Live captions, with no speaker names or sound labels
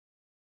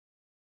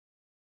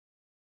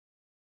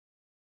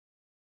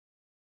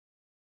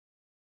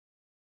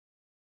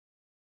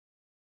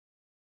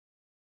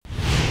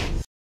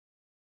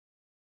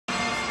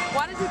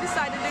Why did you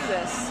decide to do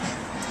this?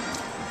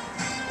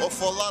 Well,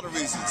 for a lot of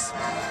reasons.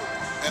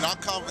 In our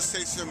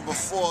conversation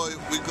before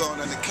we go on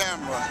the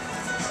camera,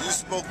 you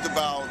spoke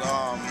about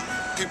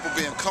people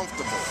being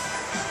comfortable.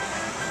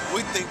 We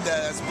think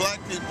that as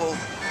black people,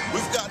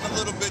 we've gotten a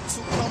little bit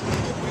too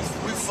comfortable.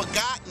 We've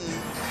forgotten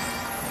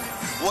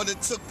what it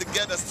took to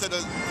get us to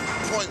the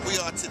point we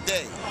are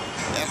today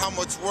and how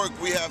much work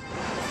we have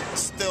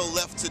still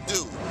left to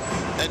do.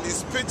 And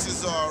these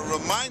pictures are a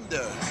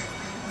reminder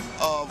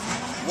of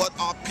what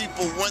our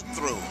people went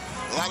through.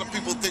 A lot of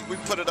people think we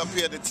put it up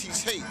here to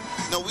teach hate.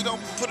 No, we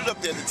don't put it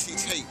up there to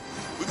teach hate.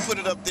 We put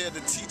it up there to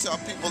teach our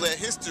people their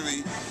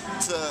history,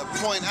 to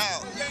point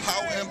out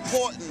how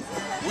important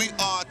we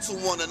are to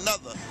one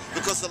another.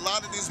 Because a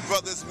lot of these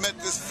brothers met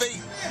this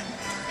fate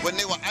when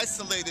they were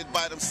isolated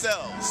by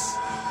themselves,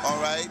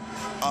 all right?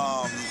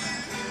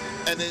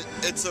 And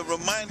it's a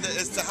reminder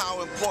as to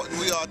how important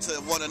we are to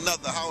one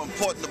another, how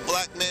important the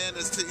black man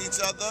is to each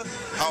other,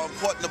 how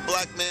important the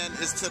black man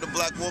is to the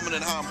black woman,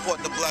 and how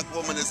important the black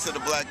woman is to the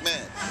black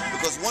man.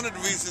 Because one of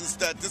the reasons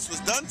that this was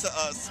done to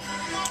us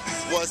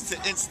was to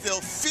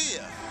instill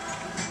fear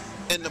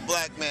in the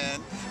black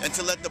man and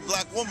to let the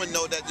black woman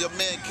know that your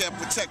man can't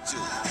protect you.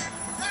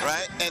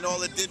 Right? And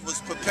all it did was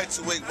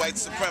perpetuate white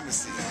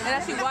supremacy. And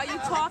actually, while you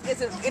talk,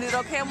 is it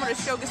okay? I'm going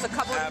to show just a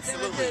couple of these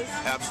images.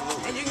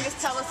 Absolutely. And you can just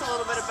tell us a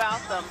little bit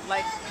about them.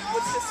 Like,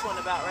 what's this one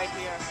about right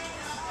here?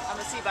 I'm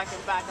going to see if I can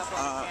back up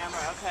on the camera.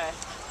 Okay.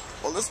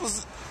 Well, this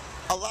was,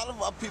 a lot of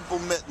our people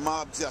met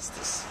mob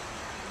justice.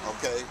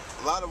 Okay?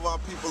 A lot of our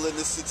people in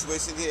this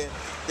situation here,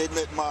 they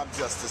met mob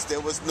justice.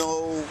 There was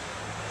no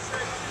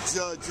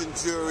judge and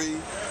jury.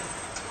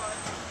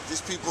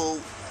 These people,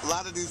 a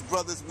lot of these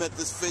brothers met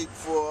this fate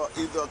for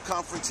either a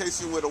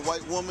confrontation with a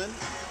white woman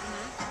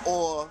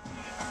or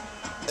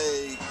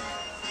a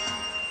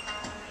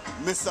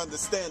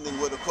misunderstanding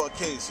with a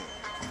Caucasian.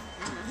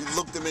 You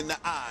looked him in the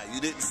eye.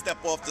 You didn't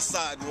step off the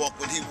sidewalk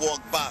when he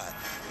walked by.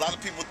 A lot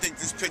of people think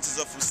these pictures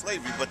are from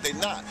slavery, but they're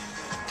not.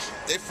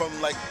 They're from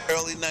like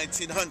early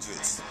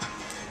 1900s.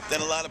 Then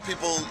a lot of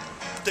people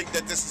think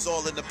that this is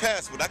all in the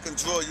past, but I can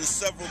draw you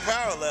several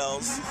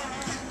parallels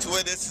to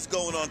where this is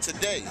going on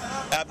today.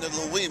 Abner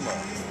Louima,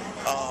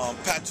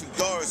 Patrick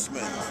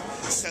Dorisman,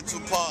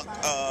 Central Park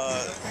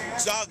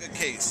jogger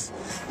case,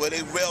 where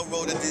they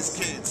railroaded these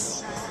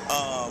kids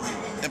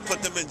and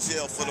put them in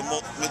jail for the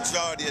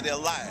majority of their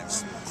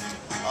lives.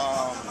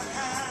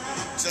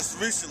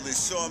 Just recently,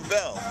 Sean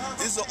Bell.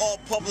 These are all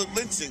public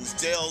lynchings.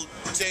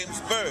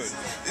 James Byrd.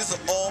 These are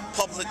all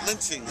public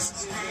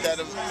lynchings that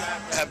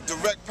have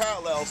direct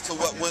parallels to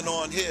what went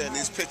on here in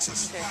these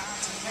pictures. Okay.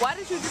 Why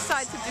did you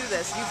decide to do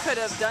this? You could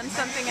have done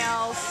something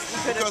else.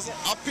 Because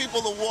our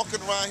people are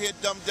walking around here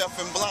dumb, deaf,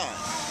 and blind.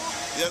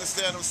 You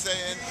understand what I'm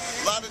saying?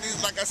 A lot of these,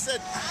 like I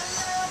said,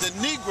 the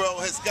Negro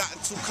has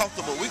gotten too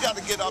comfortable. We got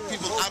to get our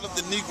people out of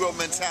the Negro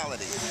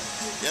mentality.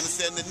 You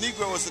understand? The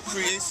Negro is a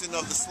creation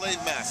of the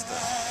slave master.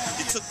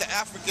 He took the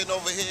African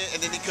over here and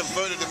then he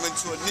converted him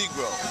into a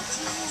Negro.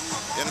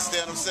 You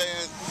understand what I'm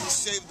saying? He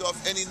shaved off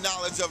any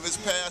knowledge of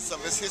his past, of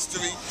his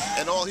history,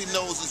 and all he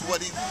knows is what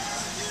he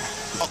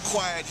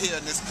acquired here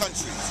in this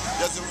country.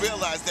 Doesn't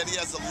realize that he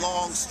has a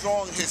long,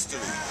 strong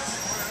history.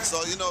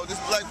 So, you know,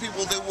 these black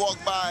people, they walk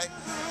by,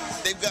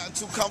 they've gotten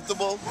too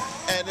comfortable,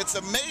 and it's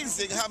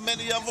amazing how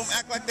many of them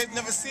act like they've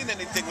never seen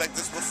anything like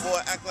this before,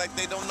 act like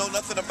they don't know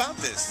nothing about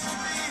this.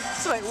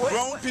 So wait,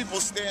 Grown people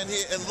stand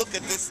here and look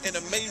at this in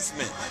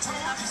amazement.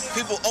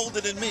 People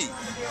older than me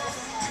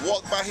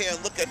walk by here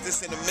and look at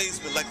this in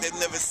amazement like they've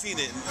never seen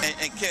it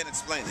and can't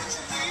explain it.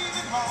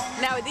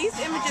 Now, are these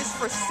images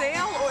for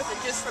sale, or is it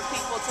just for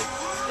people to...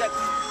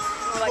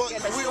 Like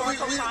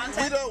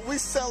we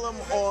sell them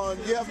on,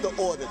 you have to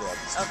order them,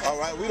 okay. All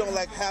right? We don't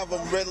like have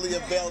them readily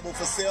available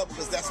for sale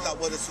because that's not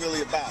what it's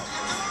really about.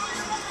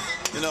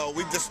 You know,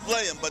 we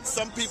display them, but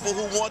some people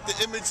who want the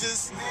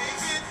images,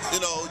 you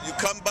know, you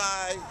come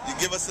by, you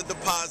give us a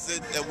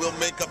deposit, and we'll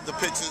make up the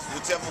pictures,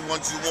 whichever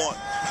ones you want.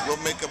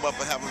 We'll make them up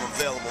and have them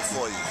available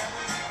for you.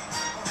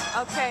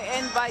 Okay,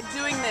 and by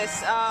doing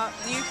this,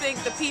 do you think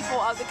the people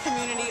of the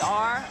community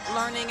are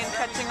learning and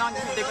catching on? Do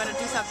you think they're going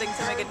to do something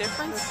to make a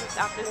difference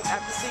after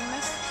seeing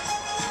this?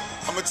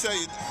 I'm going to tell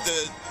you,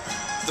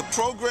 the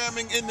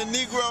programming in the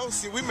Negro,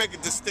 see, we make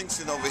a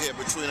distinction over here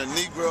between a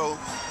Negro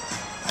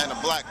and a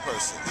black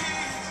person.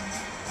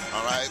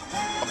 All right?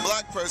 A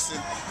black person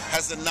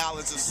has a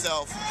knowledge of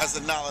self, has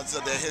a knowledge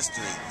of their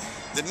history.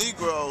 The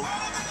Negro,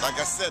 like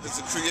I said, is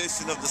a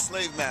creation of the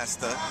slave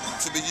master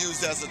to be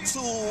used as a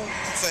tool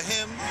for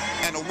him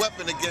and a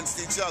weapon against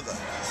each other.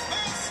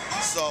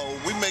 So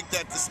we make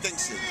that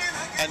distinction.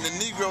 And the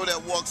Negro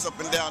that walks up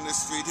and down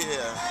this street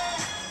here,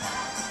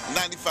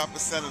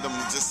 95% of them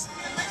just,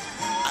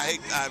 I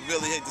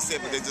really hate to say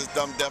it, but they're just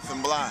dumb, deaf,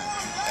 and blind.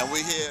 And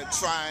we're here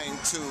trying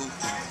to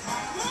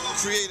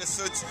create a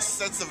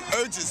sense of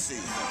urgency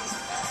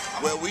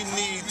where we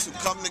need to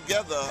come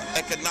together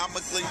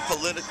economically,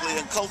 politically,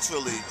 and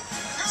culturally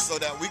so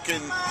that we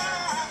can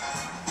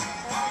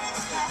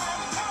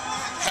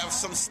have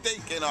some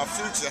stake in our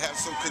future, have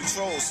some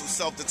control, some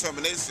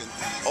self-determination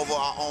over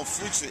our own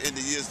future in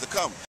the years to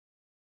come.